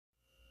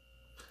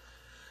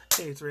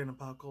Hey, it's Random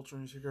Pop Culture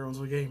and your girls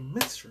with a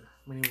Mr.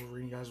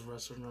 MannyTendoWolverine, guys,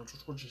 wrestler, and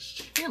George's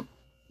channel.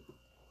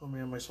 Follow me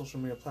on my social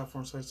media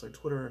platform sites like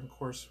Twitter and, of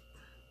course,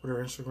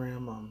 Twitter,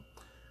 Instagram,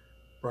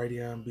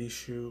 Brighteon,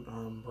 BShoot,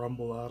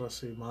 Rumble,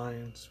 Odyssey,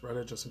 Minds,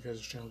 Reddit, just in case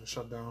the channel gets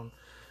shut down.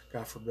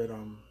 God forbid,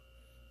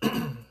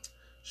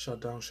 shut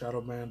down,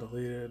 shadow ban,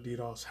 deleted,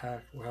 DDoS,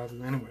 hacked, what have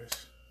you.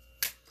 Anyways,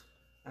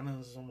 I know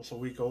this is almost a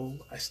week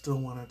old. I still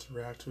wanted to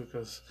react to it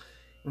because,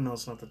 even though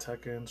it's not the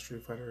Tekken,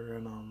 Street Fighter,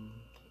 and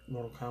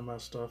Mortal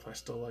Kombat stuff, I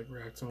still like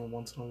reacting to it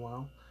once in a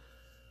while.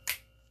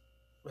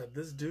 But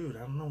this dude, I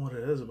don't know what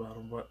it is about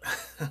him, but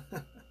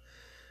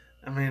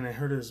I mean, I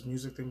heard his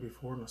music thing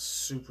before in a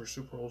super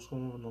old school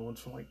movie. The ones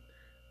from like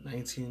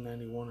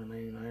 1991 and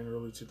 99,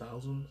 early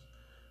 2000s.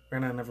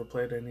 Granted, I never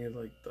played any of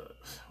like the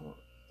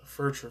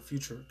future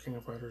King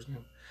of Fighters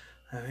game.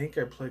 I think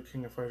I played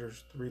King of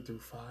Fighters 3 through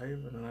 5,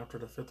 and then after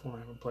the 5th one, I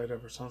haven't played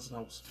ever since. And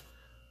that was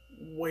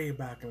way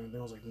back in the day.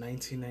 It was like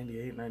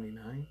 1998,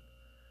 99.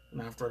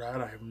 And after that,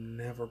 I have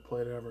never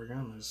played it ever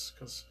again. It's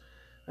because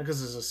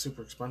it's just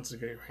super expensive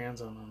to get your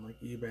hands on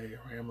like eBay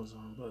or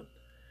Amazon. But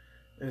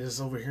it is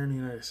over here in the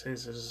United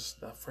States. It's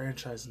just that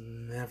franchise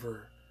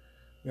never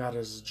got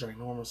as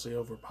ginormously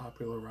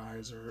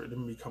overpopularized, or it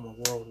didn't become a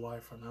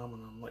worldwide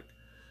phenomenon like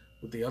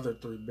with the other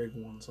three big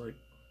ones like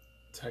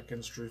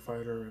Tekken, Street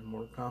Fighter, and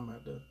Mortal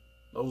Kombat did.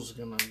 Those are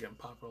gonna get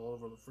popular all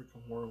over the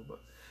freaking world. But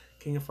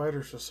King of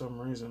Fighters, for some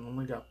reason,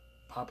 only got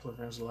popular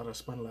fans a lot of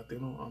Hispanic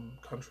Latino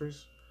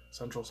countries.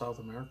 Central South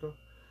America.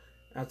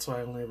 That's why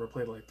I only ever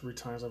played like 3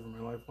 times ever in my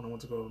life when I went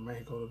to go to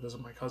Mexico to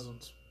visit my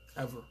cousins,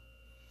 ever.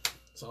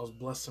 So I was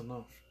blessed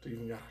enough to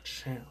even get a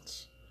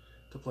chance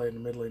to play in the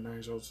mid-late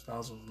 90s, early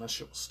 2000s, when that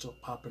shit was still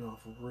popping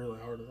off really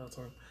hard at that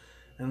time.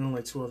 And then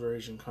like 2 other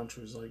Asian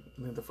countries, like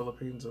I think the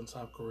Philippines and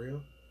South Korea,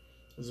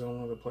 is the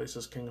only other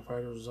places King of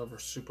Fighters was ever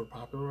super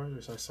popularized,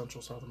 besides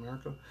Central South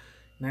America.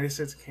 United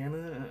States and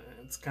Canada,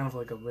 it's kind of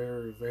like a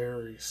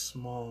very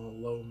small,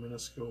 low,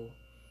 minuscule,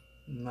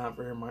 not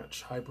very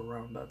much hype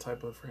around that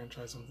type of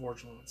franchise.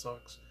 Unfortunately, it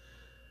sucks.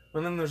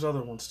 But then there's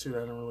other ones too that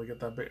I didn't really get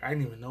that big. I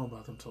didn't even know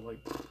about them until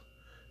like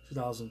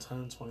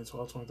 2010,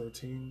 2012,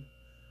 2013,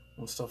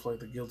 when stuff like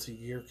the Guilty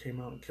Gear came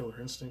out and Killer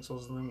Instincts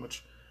was the thing,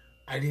 which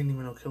I didn't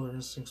even know Killer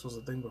Instincts was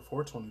a thing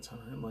before 2010.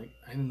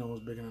 I didn't know it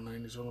was big in the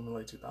 90s or in the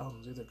late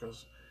 2000s either,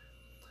 because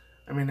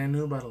I mean, I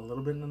knew about it a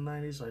little bit in the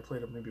 90s. So I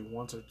played it maybe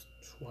once or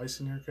twice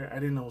in the arcade. I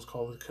didn't know it was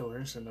called Killer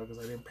Instinct though,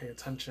 because I didn't pay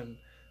attention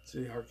to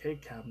the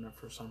arcade cabinet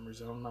for some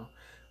reason. I don't know.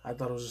 I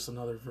thought it was just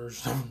another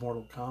version of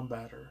Mortal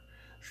Kombat or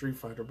Street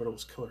Fighter, but it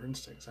was Killer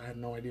Instincts. I had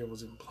no idea it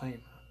was even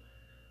playing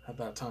that at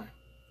that time.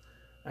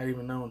 I didn't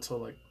even know until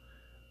like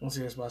once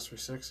the Xbox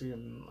 360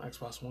 and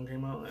Xbox One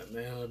came out, and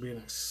they ended up being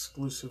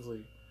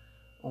exclusively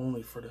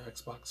only for the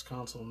Xbox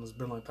console, and it's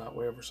been like that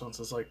way ever since.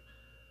 It's like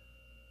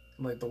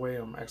the way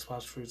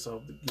Xbox treats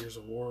the Gears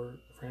of War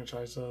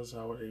franchise does,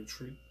 how they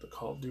treat the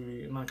Call of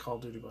Duty, not Call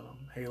of Duty, but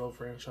Halo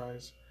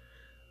franchise.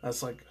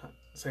 That's like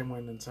the same way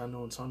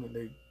Nintendo and Sony,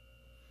 they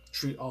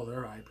treat all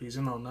their IPs.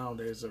 You know,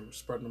 nowadays they're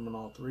spreading them in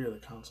all 3 of the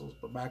consoles,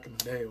 but back in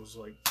the day it was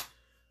like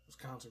those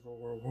console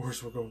World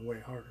Wars were going way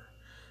harder.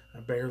 I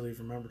barely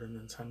even remember the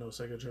Nintendo,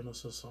 Sega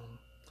Genesis,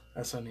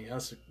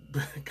 SNES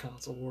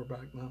console war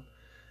back then.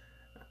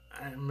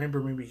 I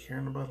remember maybe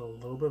hearing about it a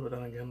little bit, but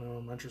then again, in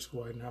elementary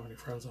school I didn't have any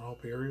friends in the whole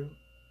period,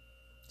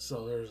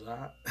 so there's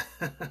that.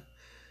 I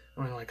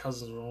mean, my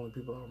cousins were the only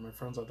people that were my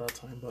friends at that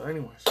time. But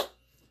anyways,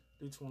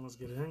 3, 2, 1, let's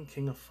get it in.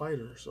 King of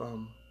Fighters,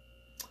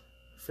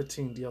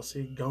 15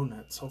 DLC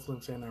Geonitz. Hopefully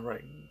I'm saying that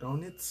right.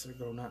 Geonitz or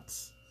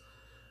Geonitz.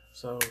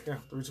 So yeah,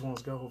 3, 2, 1,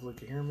 let's go. Hopefully you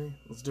can hear me.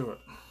 Let's do it.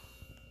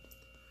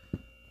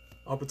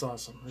 I hope it's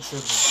awesome. It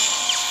should be.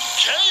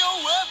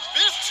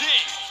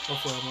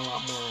 Hopefully I'm a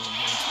lot more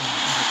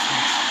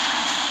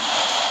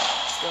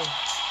Let's go.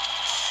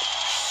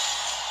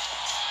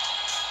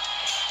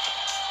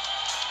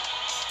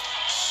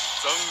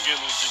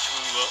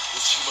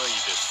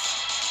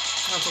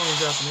 That's only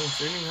Japanese.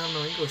 They didn't even have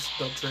no English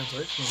dub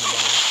translation on the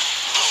bottom.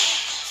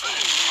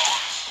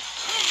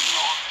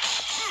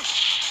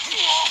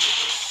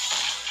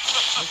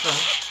 Okay. Oh,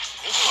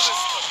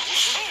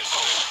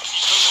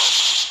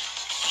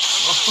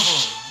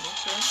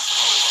 okay.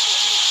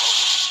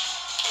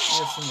 You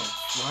got some like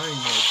flying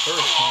like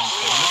first things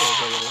for middle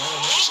over there.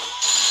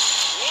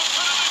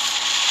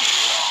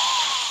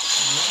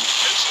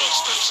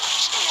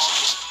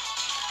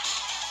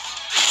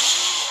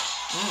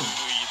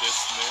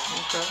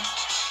 Okay.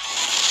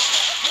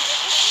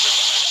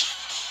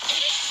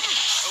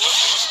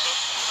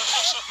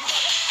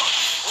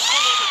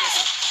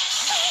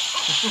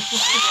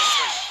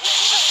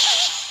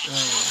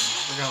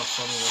 Look how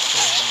funny this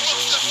is when the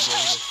girls do the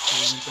little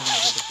screaming thing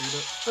and get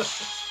defeated.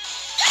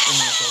 I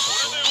mean, it's like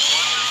a lot of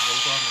fun.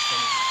 It's all the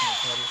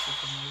fun for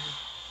some reason.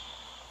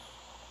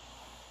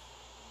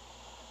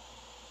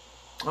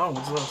 Oh,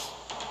 what's this?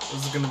 This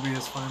is gonna be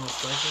his final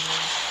strike in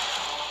there?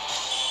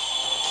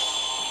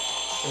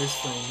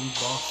 Basically, a new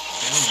boss.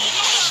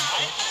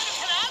 Okay.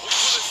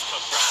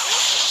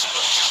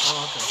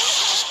 Oh, okay.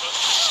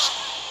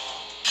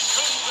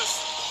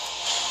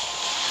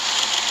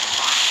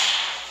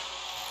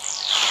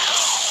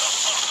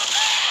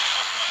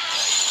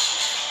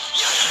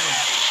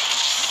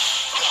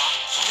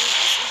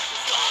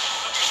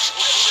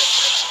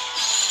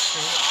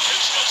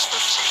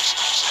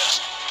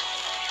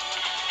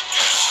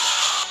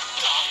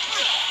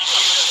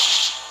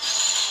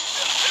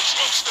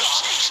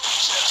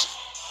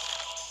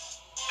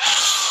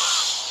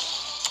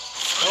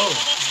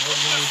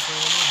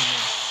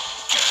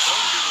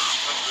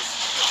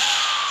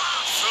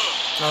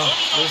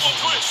 this is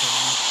awesome.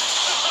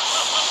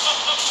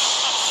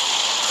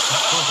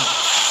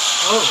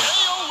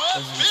 Oh,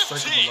 as he gets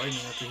struck with the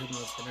lightning after hitting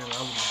this banana, that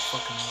would be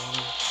fucking wild.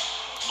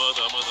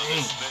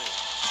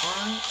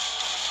 Alright.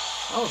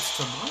 Oh, it's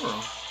tomorrow.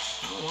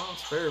 Oh, wow,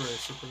 it's very, very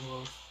super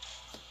close.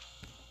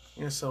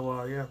 Yeah,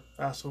 so, yeah,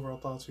 fast overall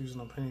thoughts, views,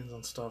 and opinions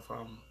on stuff.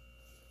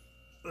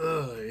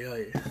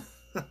 Yeah.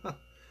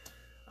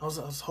 I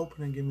was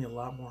hoping to give me a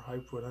lot more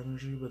hype with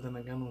energy, but then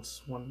again,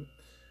 it's one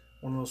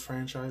of those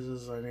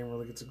franchises I didn't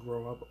really get to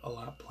grow up a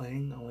lot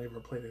playing. I only ever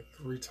played it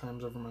 3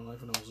 times over my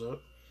life, and that was it.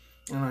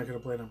 And I could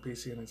have played on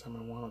PC anytime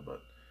I wanted,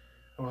 but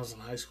when I was in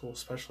high school,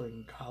 especially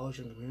in college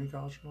and community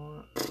college and all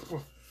that,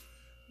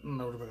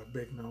 that would have been a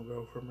big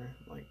no-go for me.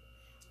 Like,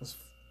 I was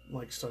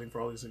like studying for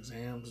all these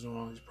exams, doing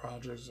all these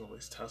projects, all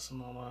these tests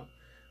and all that.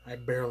 I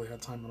barely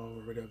had time at all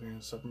for video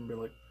games, except maybe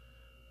like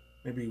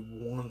maybe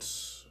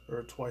once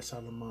or twice out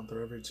of a month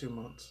or every 2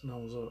 months, and that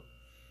was it.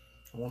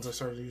 And once I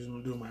started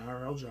doing my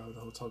IRL job at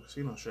the hotel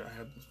casino shit, I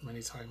had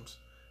many times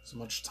as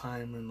much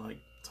time and like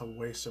to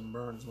waste and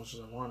burn as much as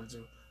I wanted to,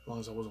 as long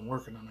as I wasn't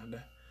working on that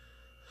day.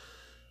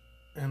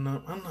 And I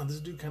don't know, this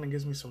dude kind of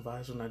gives me some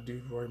vibes when that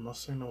dude Roy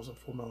Mustang that was in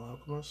Full Metal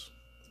Alchemist.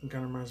 It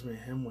kind of reminds me of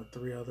him with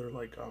 3 other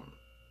like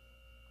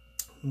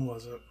who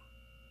was it?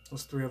 It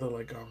was 3 other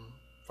like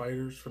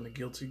fighters from the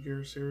Guilty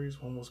Gear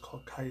series. One was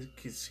called Kai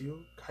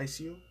Xiao,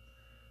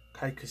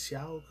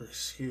 or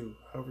Xiu,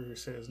 however you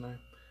say his name.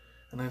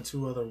 And then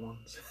 2 other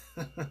ones.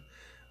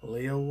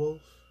 Leo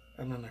Wolf,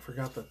 and then I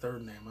forgot the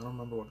 3rd name. I don't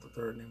remember what the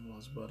 3rd name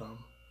was, but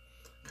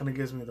kind of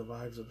gives me the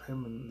vibes of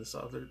him and this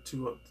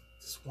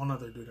one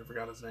other dude. I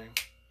forgot his name.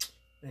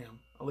 Damn.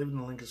 I'll leave it in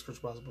the link in the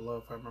description box below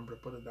if I remember to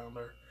put it down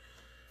there.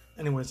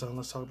 Anyways,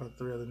 let's talk about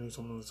the 3 other news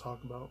I wanted to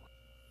talk about.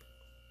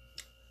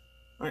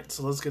 Alright,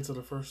 so let's get to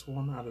the first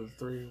one out of the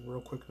 3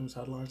 real quick news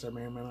headlines. I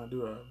may or may not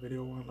do a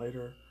video on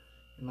later.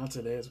 And not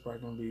today, it's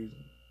probably going to be,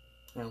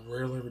 I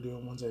rarely ever do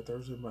it Wednesday,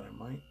 Thursday, but I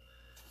might.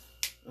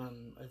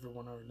 And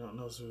everyone already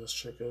knows who this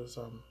chick is.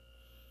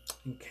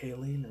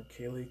 Kaylee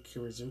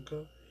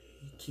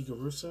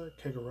Kigurusa,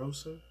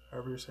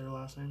 however you say her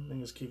last name. I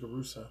think it's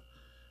Kigurusa,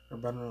 or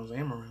better known as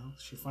Amaranth.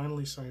 She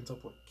finally signs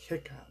up with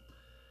Kick App.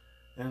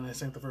 And I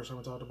think the first time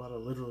I talked about it,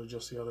 literally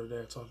just the other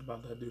day, I talked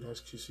about that dude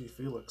XQC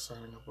Felix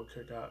signing up with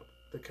Kick App,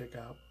 the Kick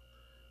App,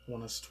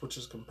 one of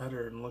Twitch's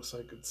competitor, and it looks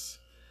like it's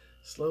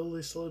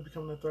slowly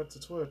becoming a threat to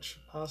Twitch,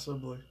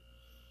 possibly.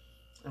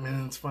 I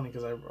mean, it's funny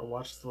because I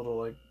watched the little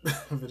like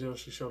video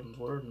she showed on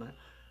Twitter, and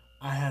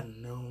I had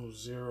no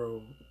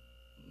 0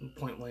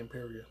 point blank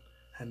period.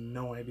 Had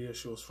no idea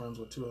she was friends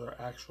with 2 other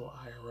actual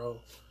IRL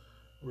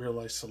real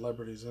life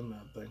celebrities in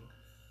that thing.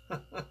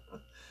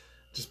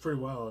 Just pretty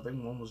wild. I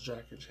think one was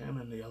Jackie Chan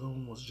and the other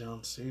one was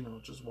John Cena,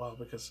 which is wild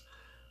because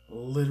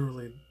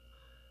literally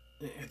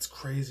it's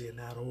crazy in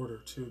that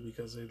order too,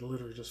 because they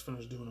literally just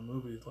finished doing a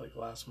movie like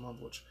last month,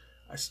 which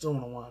I still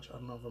want to watch. I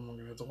don't know if I'm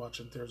gonna have to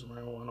watch in theaters or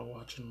I want to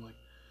watch in like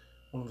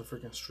one of the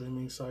freaking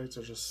streaming sites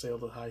or just sail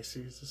the high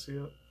seas to see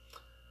it.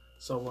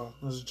 So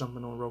let's just jump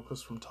into a real quick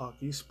from Talk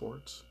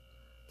Esports.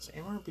 Has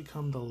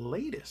become the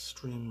latest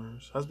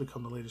streamers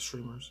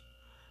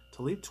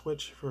to leave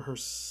Twitch for her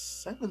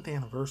 7th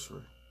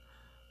anniversary.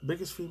 The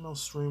biggest female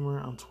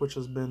streamer on Twitch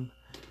has been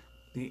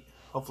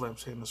hopefully I'm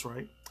saying this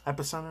right,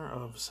 epicenter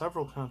of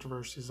several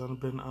controversies that have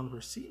been on the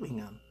receiving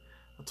end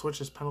of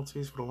Twitch's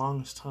penalties for the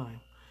longest time.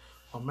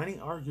 While many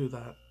argue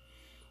that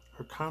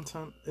her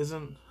content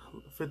isn't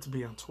fit to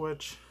be on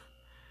Twitch,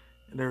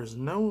 there is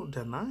no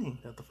denying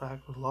that the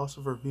fact of the loss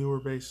of her viewer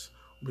base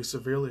will be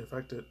severely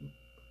affecting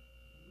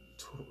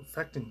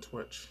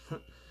Twitch.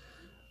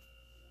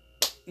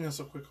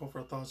 So quick call for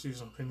our thoughts, views,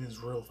 and opinions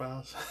real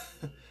fast.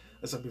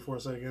 I said before, I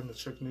say again, the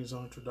chick needs no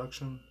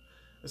introduction.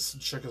 This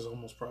chick is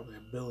almost probably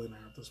a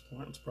billionaire at this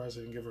point. I'm surprised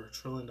they didn't give her a $1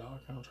 trillion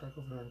contract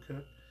over there in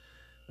Kick.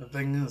 The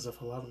thing is,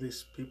 if a lot of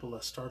these people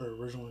that started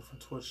originally from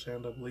Twitch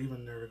end up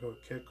leaving there to go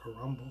Kick or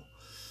Rumble,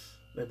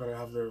 they better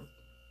have their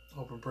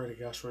hope and pray to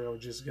gosh, oh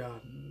just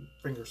God, and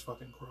fingers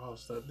fucking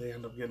crossed that they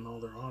end up getting all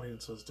their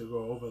audiences to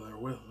go over there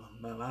with them.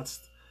 Now that's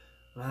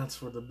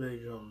where the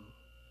big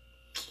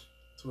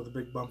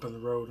bump in the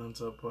road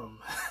ends up.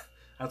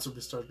 That's where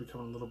it starts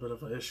becoming a little bit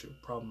of an issue,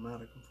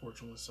 problematic,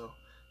 unfortunately. So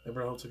they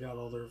better hope to God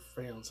all their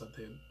fans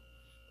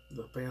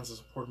the fans that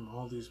support them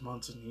all these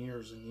months and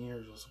years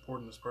of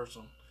supporting this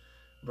person,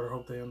 better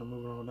hope they end up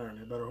moving over there, and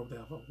they better hope they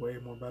have a way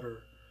more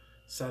better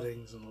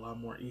settings and a lot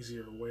more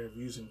easier way of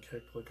using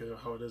Kick, like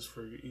how it is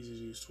for easy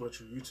to use Twitch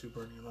or YouTube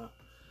or any of that.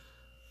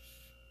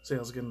 So yeah,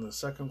 let's get into the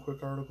second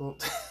quick article.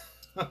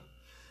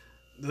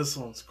 This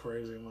one's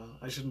crazy, man.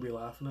 I shouldn't be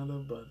laughing at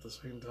it, but at the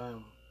same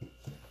time,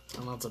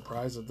 I'm not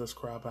surprised that this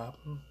crap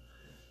happened.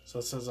 So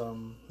it says,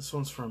 this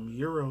one's from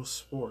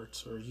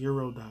Eurosports, or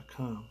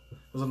Euro.com.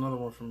 There's another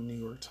one from New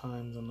York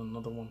Times, and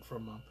another one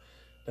from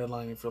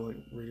Deadline, if you're like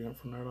reading it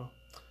from there, though.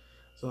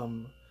 So,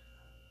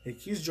 they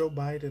accused Joe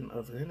Biden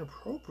of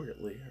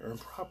inappropriately or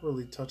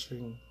improperly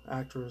touching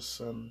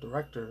actress and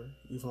director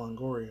Eva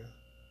Longoria,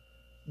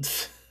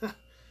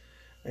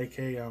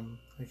 aka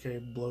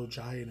Blow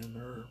Jiden,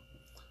 or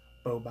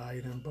Bo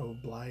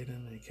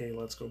Blyden, aka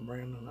Let's Go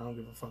Brandon. I don't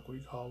give a fuck what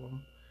you call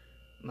him.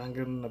 Not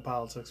getting into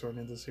politics or any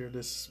of this here.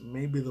 This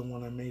may be the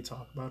one I may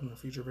talk about in a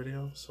future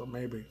video, so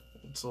maybe.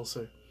 We'll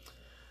see.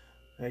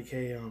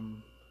 aka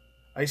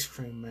Ice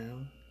Cream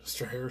Man,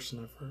 Mr. Hair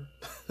Sniffer,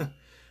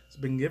 has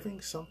been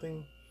giving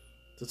something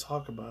to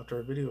talk about after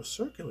a video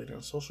circulated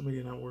on social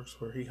media networks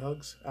where he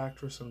hugs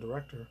actress and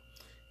director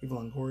Eva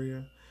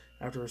Longoria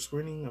after a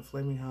screening of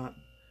Flaming Hot,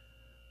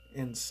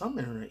 and some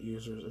internet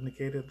users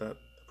indicated that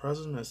the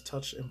president has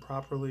touched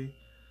improperly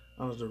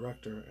on the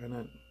director, and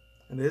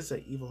it is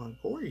that Eva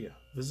Longoria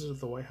visited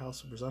the White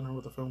House to present her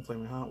with the film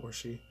Flaming Hot, where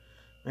she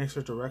makes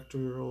her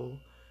directorial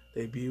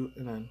debut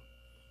in an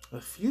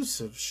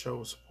effusive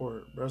show of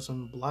support.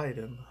 President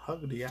Biden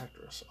hugged the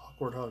actress.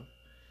 Awkward hug.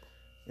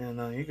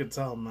 And you could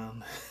tell,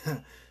 man,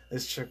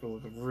 this chick will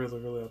look really,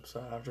 really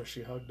upset after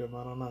she hugged him.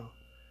 I don't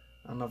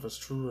know if it's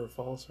true or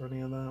false or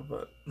any of that,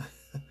 but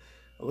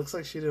it looks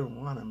like she didn't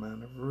want it,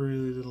 man. It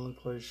really didn't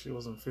look like she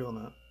wasn't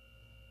feeling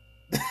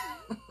it.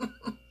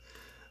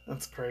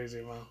 That's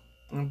crazy, man.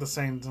 And at the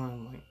same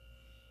time, like,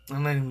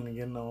 I'm not even gonna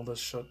get into all this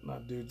shit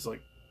that dude's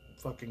like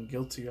fucking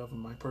guilty of, in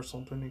my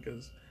personal opinion,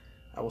 because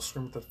I will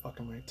scream at the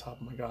fucking my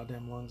top of my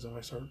goddamn lungs if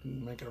I start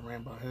making a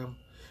rant about him.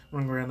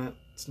 When granted,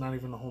 it's not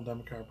even the whole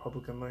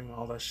Democrat-Republican thing.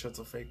 All that shit's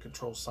a fake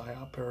control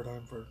psyop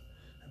paradigm for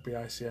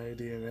FBI, CIA,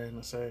 DNA,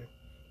 NSA.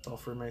 It's all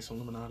Freemason,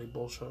 Illuminati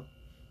bullshit.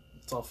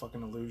 It's all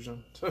fucking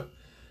illusion. It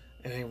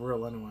ain't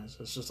real anyways.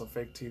 It's just a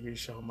fake TV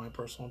show, in my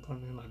personal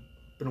opinion. I've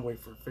been awake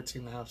for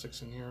 15 and a half,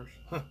 16 years.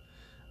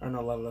 I know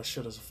a lot of that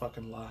shit is a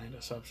fucking lie and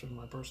deception, in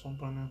my personal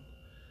opinion.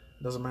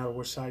 It doesn't matter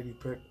which side you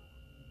pick.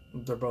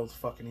 They're both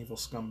fucking evil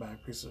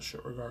scumbag pieces of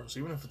shit regardless.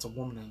 Even if it's a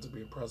woman that ends up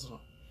being president,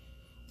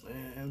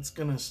 it's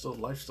gonna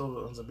life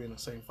still ends up being the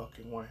same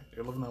fucking way.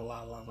 You're living in a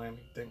la la land.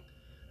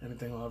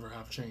 Anything will ever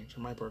have changed,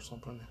 in my personal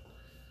opinion.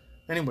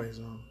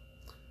 Anyways,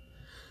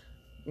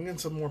 we get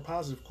some more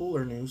positive,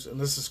 cooler news, and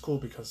this is cool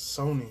because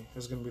Sony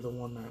is gonna be the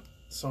one that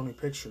Sony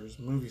Pictures,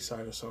 movie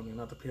side of Sony,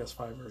 not the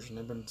PS5 version.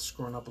 They've been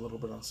screwing up a little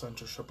bit on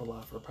censorship a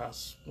lot for the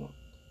past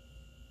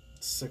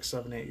 6,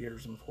 7, 8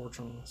 years,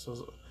 unfortunately.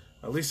 So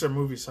at least their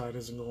movie side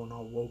isn't going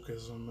all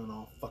wokeism and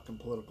all fucking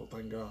political,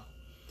 thank God.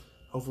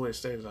 Hopefully it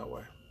stays that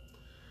way.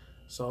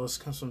 So this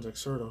comes from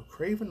Dexerto.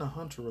 Craven the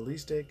Hunter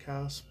release date,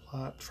 cast,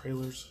 plot,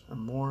 trailers, and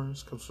more.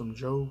 This comes from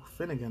Joe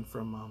Finnegan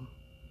from,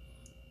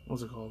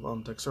 what's it called?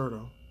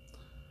 Dexerto.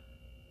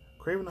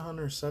 Craven the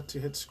Hunter is set to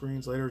hit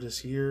screens later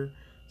this year.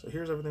 So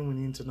here's everything we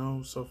need to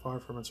know so far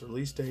from its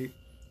release date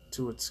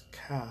to its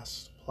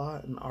cast,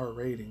 plot, and R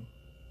rating.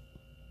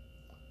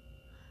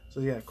 So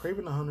yeah,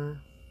 Craven the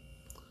Hunter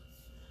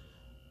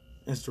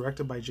is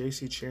directed by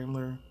J.C.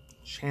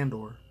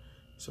 Chandor.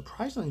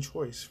 Surprising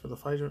choice for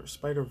the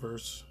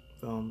Spider-Verse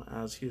film,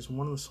 as he is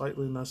one of the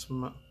slightly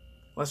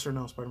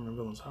lesser-known Spider-Man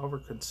villains. However,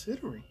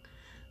 considering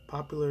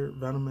popular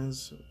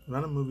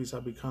Venom movies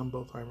have become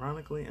both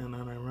ironically and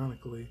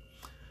unironically,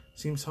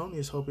 seems Sony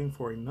is hoping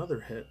for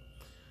another hit,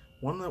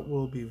 one that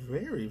will be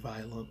very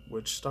violent,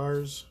 which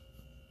stars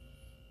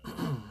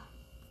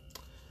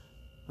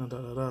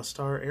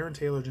star Aaron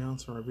Taylor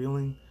Johnson,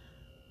 revealing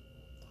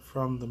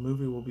from the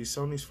movie will be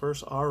Sony's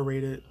first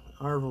R-rated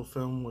Marvel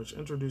film, which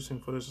introducing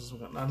footage of some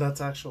gun. Now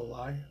that's actual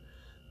lie.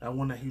 That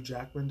one that Hugh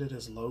Jackman did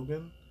as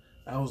Logan,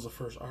 that was the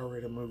first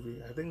R-rated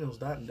movie. I think it was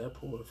that and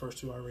Deadpool were the first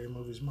 2 R-rated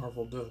movies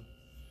Marvel did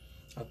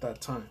at that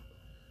time.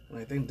 And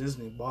I think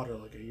Disney bought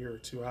it like a year or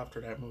 2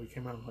 after that movie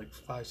came out, like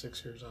 5,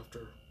 6 years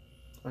after.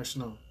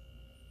 Actually, no,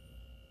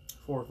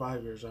 4 or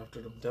 5 years after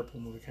the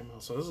Deadpool movie came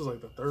out. So this is like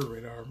the 3rd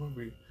rated R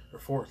movie, or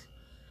 4th.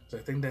 Because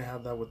I think they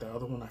had that with the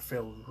other one that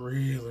failed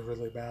really,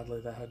 really badly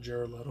that had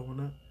Jared Leto in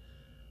it.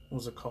 What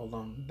was it called?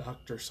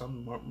 Dr.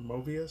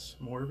 Morbius.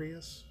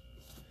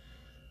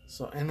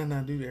 So, and then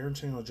that dude, Aaron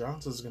Taylor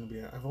Johnson, is going to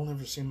be, I've only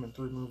ever seen him in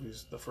 3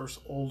 movies. The first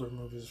older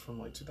movies from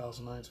like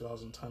 2009,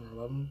 2010, or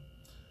 11.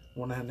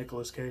 One that had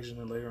Nicolas Cage, and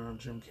then later on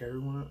Jim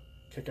Carrey won it.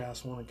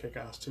 Kick-Ass 1 and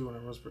Kick-Ass 2, and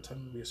everyone's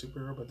pretending to be a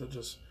superhero, but they're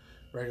just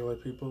regular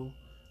people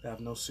that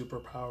have no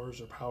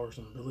superpowers or powers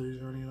and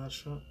abilities or any of that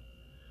shit.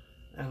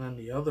 And then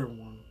the other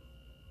one,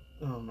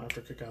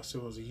 after Kick-Ass 2,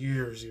 was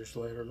years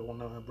later, the one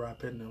that had Brad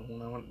Pitt in it, the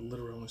one I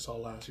literally only saw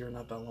last year,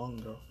 not that long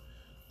ago.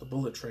 The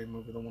Bullet Train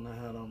movie, the one that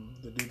had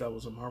the dude that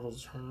was in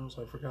Marvel's Eternals.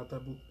 I forgot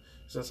that.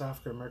 Is that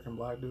African American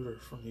black dude or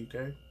from the UK?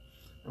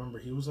 I remember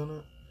he was in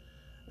it.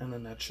 And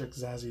then that chick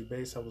Zazie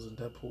Bates that was in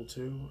Deadpool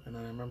 2. And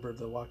then I remember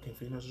the Joaquin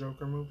Phoenix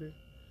Joker movie.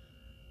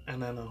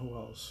 And then who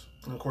else?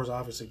 And of course,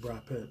 obviously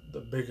Brad Pitt,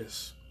 the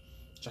biggest,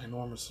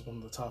 ginormous, one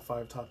of the top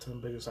 5, top 10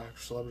 biggest actor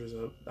celebrities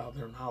out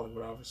there in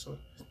Hollywood, obviously.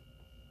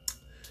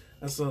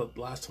 That's the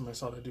last time I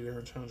saw that dude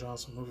Aaron Taylor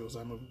Johnson movie, was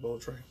that movie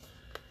Bullet Train.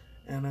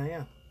 And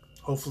yeah,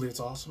 hopefully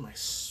it's awesome. I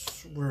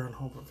swear and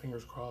hope,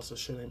 fingers crossed, this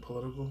shit ain't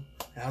political.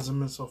 It hasn't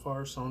been so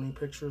far. Sony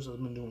Pictures has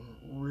been doing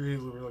really,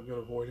 really good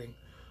avoiding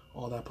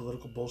all that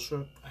political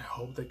bullshit. I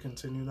hope they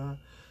continue that.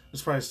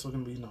 There's probably still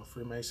going to be,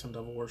 Freemason,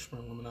 devil worshiping,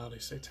 Illuminati,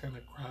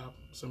 satanic crap,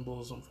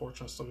 symbols,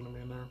 unfortunately, still going to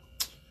be in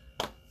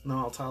there. No,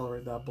 I'll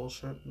tolerate that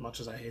bullshit, much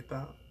as I hate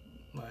that.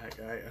 Like,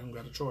 I haven't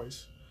got a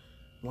choice.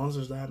 As long as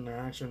there's that and their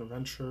action,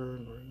 adventure,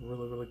 and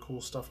really, really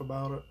cool stuff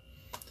about it.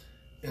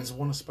 And it's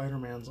one of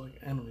Spider-Man's like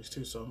enemies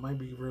too, so it might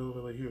be really,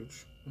 really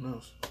huge. Who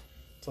knows?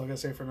 That's all I gotta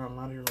say for now. I'm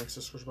out of here. Like,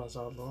 sisters, about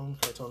out long.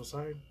 Cartel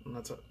aside, and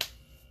that's it.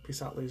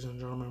 Peace out, ladies and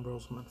gentlemen,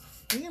 bros, men,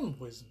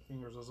 fanboys, and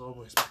fingers, as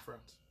always, my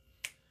friends.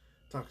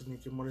 Talk to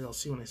Nicky Morty. I'll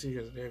see you when I see you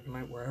guys today. Good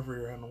night, wherever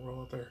you're at in the world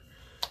out there.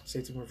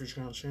 Stay tuned for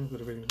future content.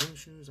 Including video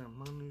news,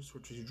 Amazon news,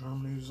 Twitch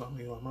drama news,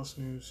 Elon Musk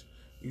news,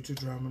 YouTube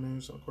drama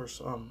news, and of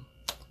course,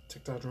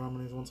 TikTok drama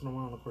news once in a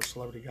while, and of course,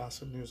 celebrity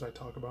gossip news I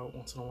talk about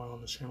once in a while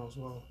on this channel as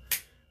well.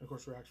 And of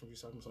course, reaction review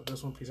segments like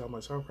this one. Peace out, my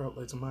sauerkraut.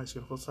 Lights and bye. See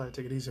you on the flip side.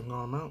 Take it easy. I'm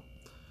going out.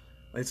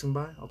 Lights and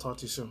bye. I'll talk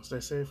to you soon.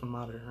 Stay safe and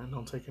I'm out of here. And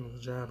don't take any of the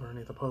jab or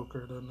any of the poke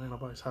or the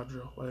nanobites hot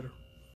drill. Later.